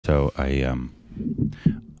So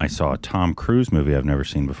I saw a Tom Cruise movie I've never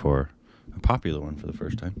seen before, a popular one for the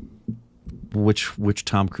first time. Which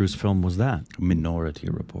Tom Cruise film was that? Minority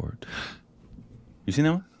Report. You seen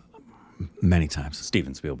that one? Many times.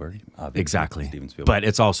 Steven Spielberg. Obviously. Exactly. Steven Spielberg. But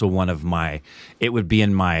it's also one of my. It would be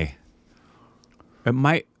in my.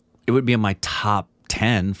 It would be in my top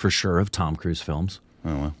 10 for sure of Tom Cruise films.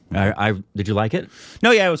 Oh well. Did you like it? No,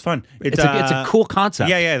 yeah, it was fun. It's a cool concept.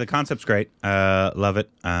 Yeah, the concept's great. Love it.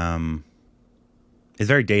 It's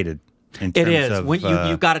very dated. In terms It is. of, When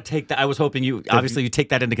you got to take that. I was hoping you obviously you take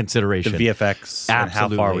that into consideration. The VFX and how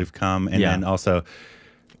far we've come, and then also,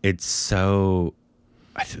 it's so.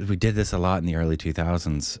 We did this a lot in the early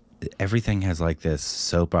 2000s. Everything has like this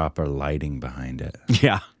soap opera lighting behind it.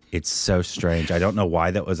 Yeah. It's so strange. I don't know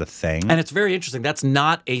why that was a thing. And it's very interesting. That's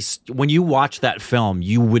not when you watch that film,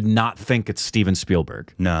 you would not think it's Steven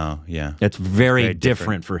Spielberg. No, yeah. It's very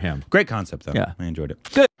different for him. Great concept, though. Yeah. I enjoyed it.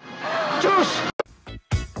 Good.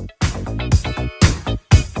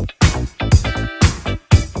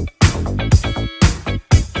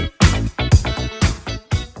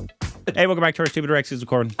 Hey, welcome back to our Stupid Rex. This is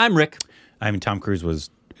Corbin. I'm Rick. I mean, Tom Cruise was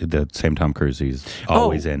the same Tom Cruise he's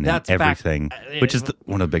always in everything, which is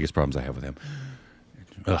one of the biggest problems I have with him.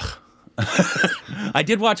 Ugh. I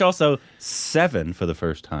did watch also Seven for the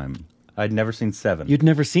first time. I'd never seen Seven. You'd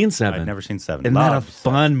never seen Seven? I'd never seen Seven. Isn't that a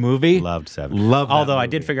fun movie? Loved Seven. Although I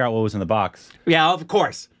did figure out what was in the box. Yeah, of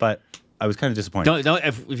course. But I was kind of disappointed. Don't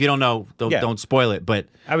if you don't know, don't spoil it. But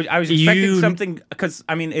I was expecting something, because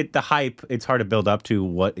I mean, the hype. It's hard to build up to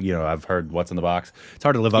what I've heard what's in the box. It's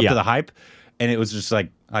hard to live up to the hype, and it was just like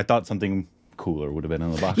I thought something cooler would have been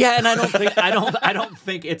in the box. Yeah, and I don't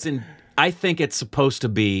think it's in. I think it's supposed to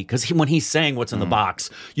be, because when he's saying what's in the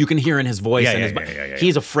box, you can hear in his voice.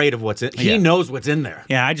 He's afraid of what's in. He knows what's in there.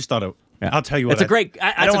 Yeah, I just thought it. Yeah. I'll tell you what. It's a great.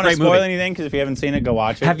 I don't want to spoil anything, because if you haven't seen it, go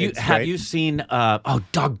watch it. Have you seen? Oh,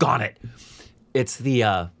 doggone it! It's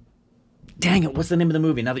the. Dang it! What's the name of the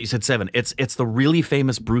movie? Now that you said Seven, it's the really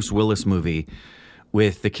famous Bruce Willis movie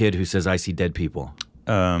with the kid who says, "I see dead people."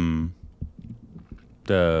 Don't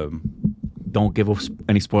give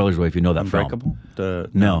any spoilers away if you know that Unbreakable? film.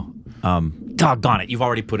 No. Doggone it! You've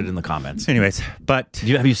already put it in the comments. Anyways, but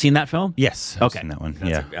have you seen that film? Yes. I've seen that one.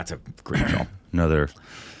 That's a great film. Another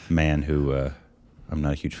man who I'm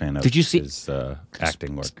not a huge fan of. Did you see his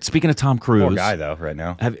acting work? Speaking of Tom Cruise, poor guy though. Right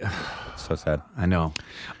now, it's so sad. I know.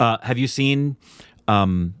 Have you seen?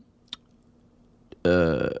 You've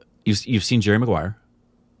seen Jerry Maguire?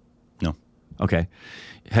 No. Okay.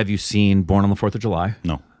 Have you seen Born on the 4th of July?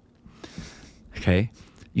 No. Okay.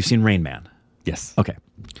 You've seen Rain Man? Yes. Okay.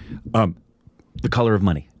 The Color of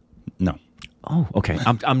Money? No. Oh, okay.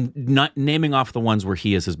 I'm not naming off the ones where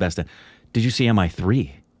he is his best in. Did you see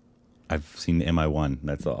MI3? I've seen the MI1.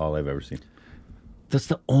 That's all I've ever seen. That's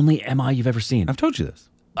the only MI you've ever seen. I've told you this.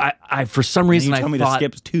 I for some reason you told me to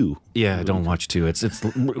skip 2. Yeah, don't watch 2. It's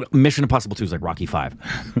Mission Impossible 2 is like Rocky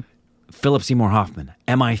 5. Philip Seymour Hoffman.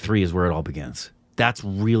 MI3 is where it all begins. That's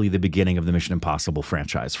really the beginning of the Mission Impossible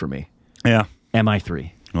franchise for me. Yeah.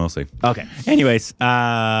 MI3. We'll see. Okay. Anyways,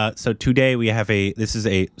 so today we have say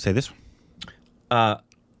this.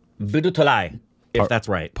 Viduthalai, if that's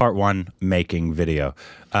right. Part 1 making video.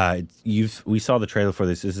 We saw the trailer for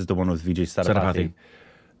this. This is the one with Vijay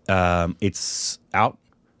Sethupathi. It's out,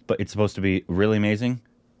 but it's supposed to be really amazing.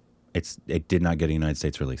 It did not get a United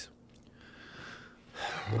States release.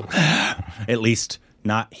 At least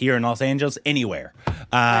not here in Los Angeles, anywhere.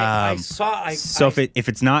 I saw. If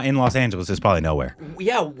it's not in Los Angeles, it's probably nowhere.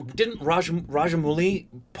 Yeah, didn't Rajamouli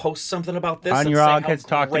post something about this? Anurag has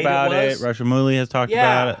talked about it. Rajamouli has talked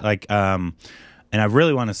about it. Like, and I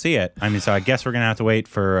really want to see it. I mean, so I guess we're gonna have to wait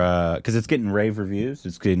for because it's getting rave reviews.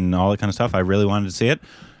 It's getting all that kind of stuff. I really wanted to see it.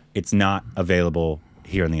 It's not available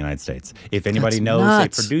here in the United States. If anybody knows a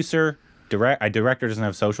producer. A director doesn't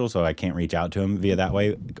have social, so I can't reach out to him via that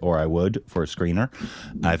way, or I would for a screener.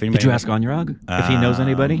 Did you ask Anurag if he knows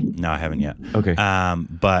anybody? No, I haven't yet. Okay.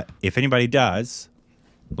 But if anybody does,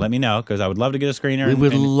 let me know, because I would love to get a screener. We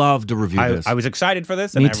would love to review this. I was excited for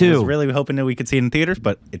this, and I was really hoping that we could see it in theaters,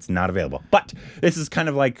 but it's not available. But this is kind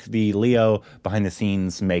of like the Leo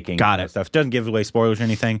behind-the-scenes making stuff. It doesn't give away spoilers or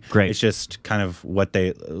anything. Great. It's just kind of what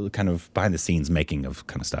they kind of behind-the-scenes making of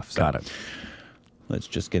kind of stuff. So. Got it. Let's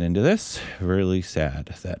just get into this. Really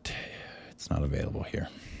sad that it's not available here.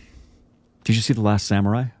 Did you see The Last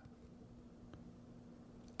Samurai?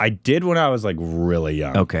 I did when I was like really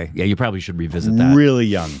young. Okay, yeah, you probably should revisit that. Really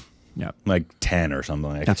young. Yeah, like 10 or something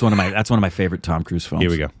like that. That's one of my favorite Tom Cruise films. Here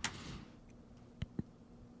we go.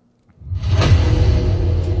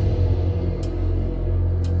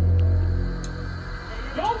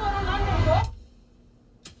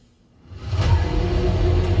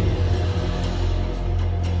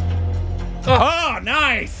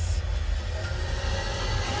 Nice.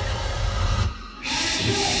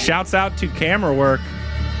 Shouts out to camera work.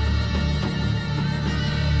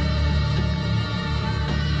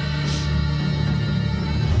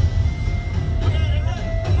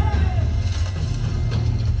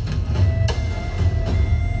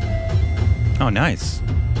 Oh, nice.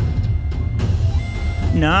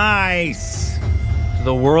 Nice.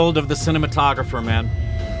 The world of the cinematographer, man.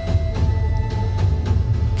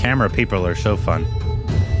 Camera people are so fun.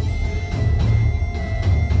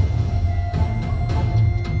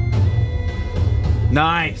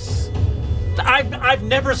 Nice. I've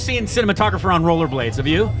never seen cinematographer on rollerblades. Have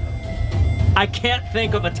you? I can't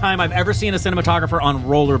think of a time I've ever seen a cinematographer on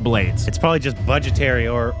rollerblades. It's probably just budgetary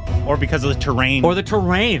or because of the terrain. Or the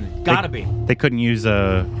terrain. Gotta be. They couldn't use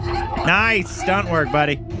a... Nice stunt work,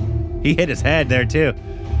 buddy. He hit his head there, too.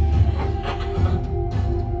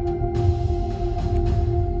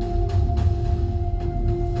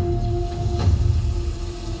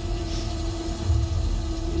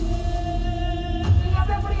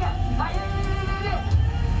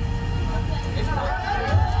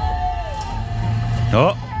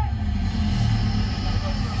 Oh.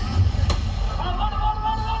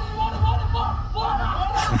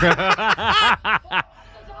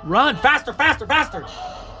 Run! Faster, faster, faster!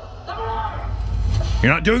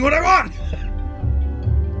 You're not doing what I want!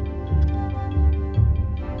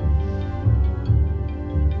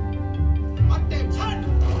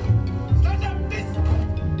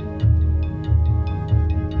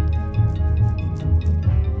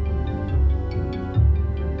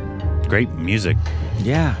 Great music.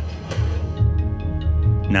 Yeah.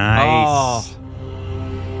 Nice. Oh.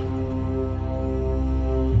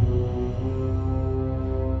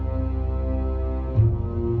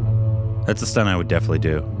 That's a stunt I would definitely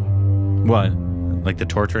do. What? Like the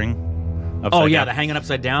torturing? Oh, yeah, down? the hanging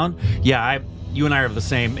upside down? Yeah, you and I are of the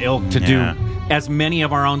same ilk to do as many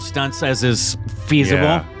of our own stunts as is feasible.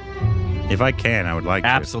 Yeah. If I can, I would like to.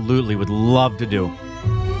 Absolutely, would love to do.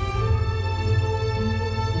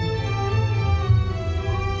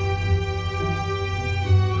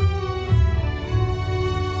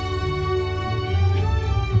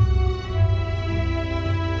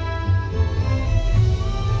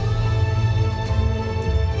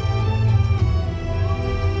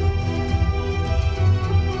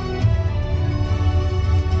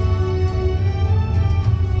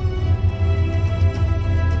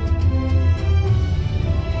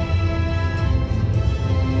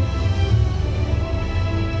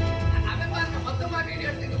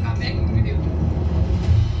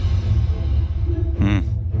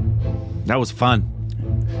 That was fun.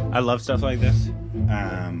 I love stuff like this. Hold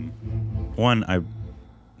on,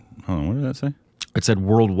 what did that say? It said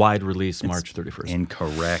worldwide release March 31st.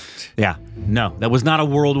 Incorrect. Yeah, no, that was not a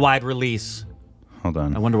worldwide release. Hold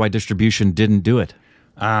on. I wonder why distribution didn't do it.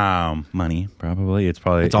 Money, probably. It's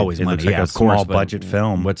always it money. Looks like Yeah, a of course, small but budget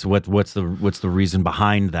film. What's the reason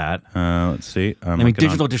behind that? Let's see. I mean,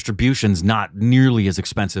 digital distribution's not nearly as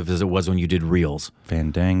expensive as it was when you did reels.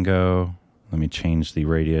 Fandango. Let me change the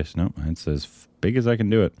radius. Nope, it's as big as I can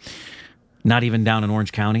do it. Not even down in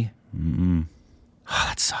Orange County? Mm-mm. Oh,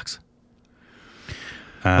 that sucks.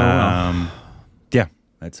 Yeah,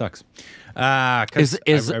 that sucks. I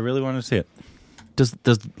really want to see it. Does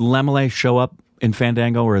Lamellet show up in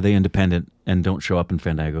Fandango, or are they independent and don't show up in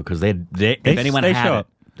Fandango? Because if anyone had show it, up.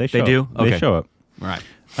 They do? Okay. They show up. Right.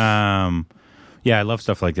 Yeah, I love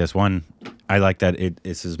stuff like this. One, I like that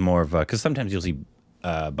this is more of a... Because sometimes you'll see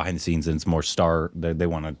behind the scenes and it's more star... They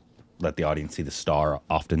want to let the audience see the star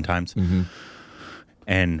oftentimes. Mm-hmm.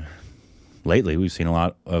 And lately we've seen a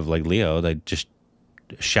lot of like Leo, they just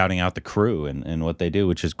shouting out the crew and what they do,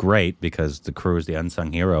 which is great because the crew is the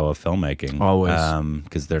unsung hero of filmmaking. Always.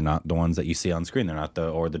 Because they're not the ones that you see on screen. They're not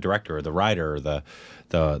the director or the writer or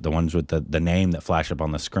the ones with the name that flash up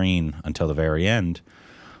on the screen until the very end.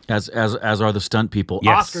 As are the stunt people.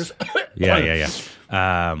 Yes. Oscars.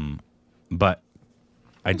 Yeah. But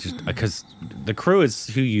I just... Because the crew is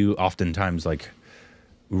who you oftentimes like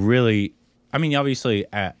really... I mean, obviously,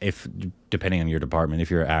 if depending on your department,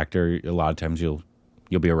 if you're an actor, a lot of times you'll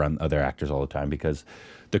be around other actors all the time because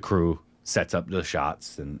the crew sets up the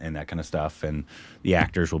shots and that kind of stuff, and the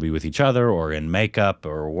actors will be with each other or in makeup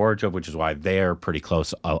or wardrobe, which is why they're pretty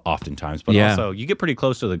close oftentimes. But also, you get pretty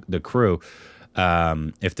close to the crew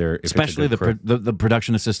if they're especially the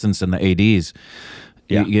production assistants and the ADs.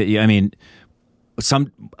 Yeah, I mean,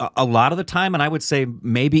 a lot of the time, and I would say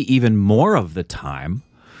maybe even more of the time,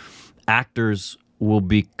 actors will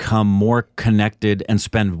become more connected and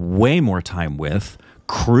spend way more time with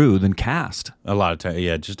crew than cast. A lot of time,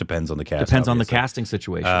 yeah. It just depends on the cast. Depends on the casting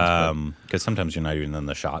situations. Because sometimes you're not even in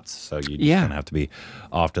the shots, so you just kind of have to be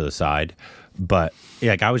off to the side. But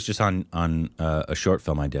yeah, like I was just on a short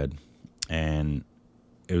film I did, and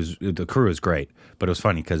the crew was great, but it was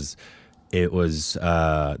funny because it was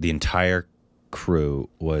the entire crew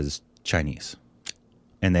was Chinese,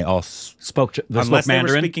 and they all spoke unless they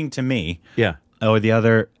Mandarin. were speaking to me, Yeah. or the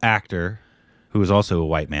other actor, who was also a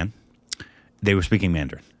white man. They were speaking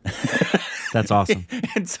Mandarin. That's awesome.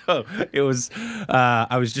 And so it was,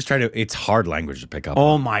 I was just trying to, it's hard language to pick up.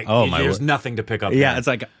 Oh my word. there's nothing to pick up. Yeah, there. it's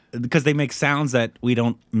like, because they make sounds that we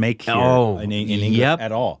don't make here in English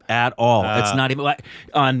at all. At all. It's not even like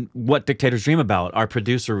on What Dictators Dream About. Our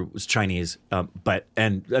producer was Chinese,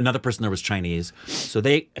 and another person there was Chinese. So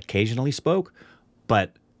they occasionally spoke,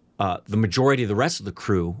 but the majority of the rest of the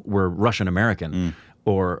crew were Russian American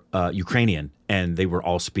or Ukrainian, and they were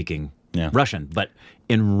all speaking Russian. But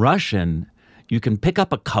in Russian, you can pick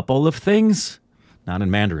up a couple of things, not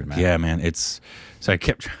in Mandarin, man. Yeah, man. So I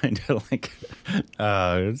kept trying to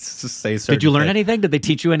say certain Did you learn things. anything? Did they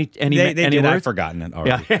teach you any They did. words? I've forgotten it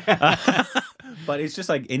already. Yeah. But it's just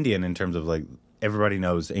like Indian in terms of like everybody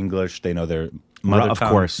knows English. They know their mother tongue. Of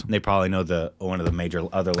course. They probably know one of the major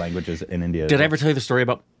other languages in India. Did I ever tell you the story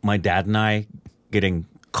about my dad and I getting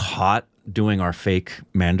caught doing our fake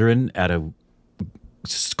Mandarin at a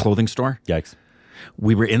clothing store? Yikes.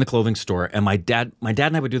 We were in the clothing store, and my dad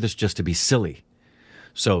and I would do this just to be silly.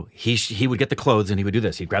 So he would get the clothes and he would do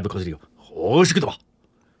this. He'd grab the clothes and he'd go,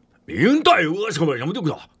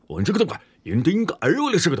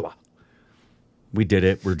 we did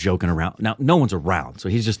it. We're joking around. Now, no one's around, so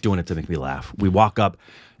he's just doing it to make me laugh. We walk up.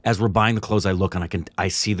 As we're buying the clothes, I look and I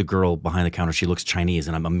see the girl behind the counter. She looks Chinese,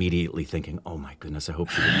 and I'm immediately thinking, oh my goodness, I hope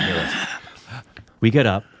she didn't hear us. We get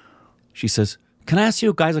up. She says, can I ask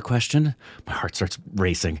you guys a question? My heart starts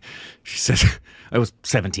racing. She says, I was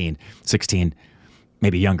 17, 16,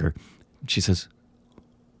 maybe younger. She says,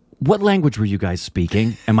 what language were you guys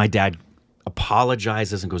speaking? And my dad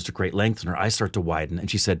apologizes and goes to great lengths, and her eyes start to widen. And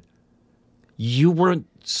she said, you weren't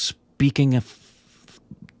speaking a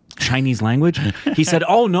Chinese language? He said,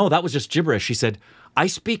 oh, no, that was just gibberish. She said, I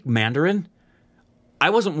speak Mandarin.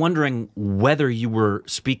 I wasn't wondering whether you were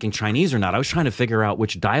speaking Chinese or not. I was trying to figure out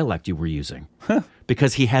which dialect you were using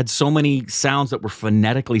because he had so many sounds that were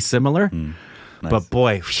phonetically similar. Nice. But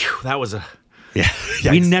boy, phew, that was a... Yeah.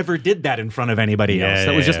 We never did that in front of anybody else.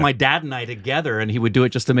 That was just yeah. my dad and I together, and he would do it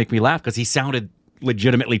just to make me laugh because he sounded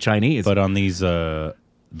legitimately Chinese. But on these, the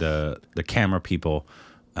camera people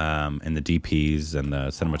and the DPs and the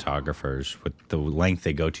cinematographers, with the length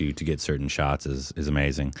they go to get certain shots is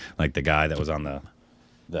amazing. Like the guy that was on the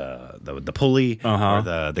pulley, or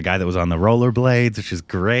the guy that was on the rollerblades, which is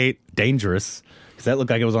great, dangerous because that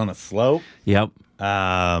looked like it was on a slope. Yep.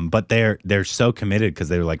 But they're so committed because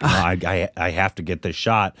they're like, no, I have to get this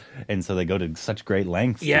shot, and so they go to such great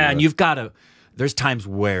lengths. Yeah, and you've got to. There's times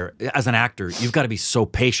where, as an actor, you've got to be so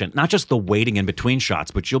patient. Not just the waiting in between shots,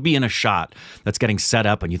 but you'll be in a shot that's getting set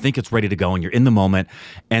up, and you think it's ready to go, and you're in the moment,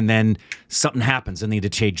 and then something happens, and they need to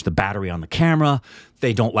change the battery on the camera.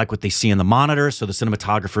 They don't like what they see in the monitor, so the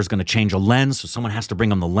cinematographer is going to change a lens, so someone has to bring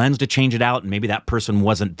them the lens to change it out, and maybe that person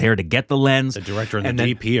wasn't there to get the lens. The director and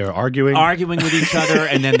the DP are arguing with each other,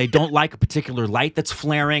 and then they don't like a particular light that's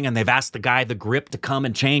flaring, and they've asked the guy, the grip, to come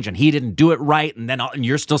and change, and he didn't do it right, and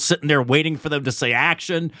you're still sitting there waiting for them to say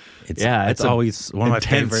action. It's always one of my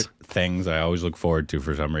favorite things I always look forward to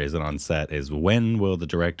for some reason on set is when will the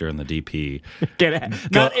director and the DP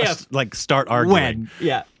start arguing? When,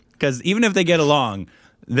 yeah. Because even if they get along,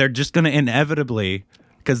 they're just going to inevitably,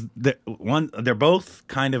 because they're both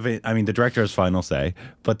kind of, I mean, the director has final say,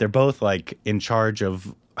 but they're both like in charge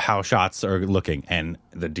of how shots are looking, and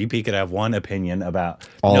the DP could have one opinion about,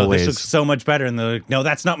 no, this looks so much better, and they're like, no,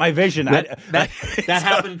 that's not my vision. That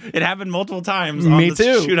happened. It happened multiple times. Me on the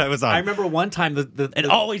too. Shoot I was on. I remember one time it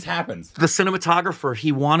always happens. The cinematographer,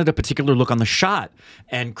 he wanted a particular look on the shot,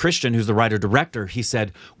 and Christian, who's the writer-director, he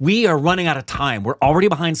said, we are running out of time. We're already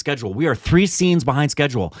behind schedule. We are 3 scenes behind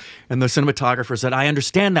schedule. And the cinematographer said, I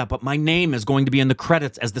understand that, but my name is going to be in the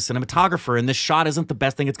credits as the cinematographer, and this shot isn't the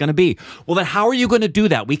best thing it's going to be. Well, then how are you going to do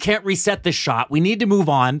that? We can't reset this shot. We need to move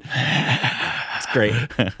on. It's great.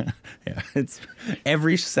 Yeah, it's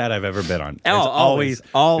every set I've ever been on. Always a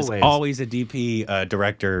DP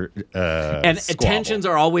director, and squabble. Tensions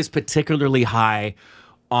are always particularly high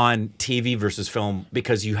on TV versus film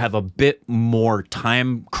because you have a bit more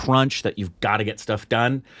time crunch that you've got to get stuff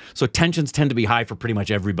done. So tensions tend to be high for pretty much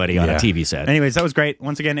everybody on a TV set. Anyways, that was great.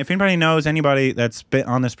 Once again, if anybody knows anybody that's been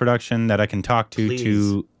on this production that I can talk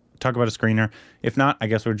to talk about a screener. If not, I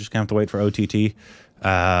guess we're just gonna have to wait for OTT.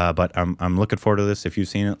 But I'm looking forward to this. If you've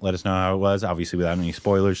seen it, let us know how it was. Obviously, without any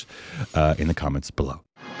spoilers, in the comments below.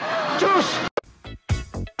 Juice!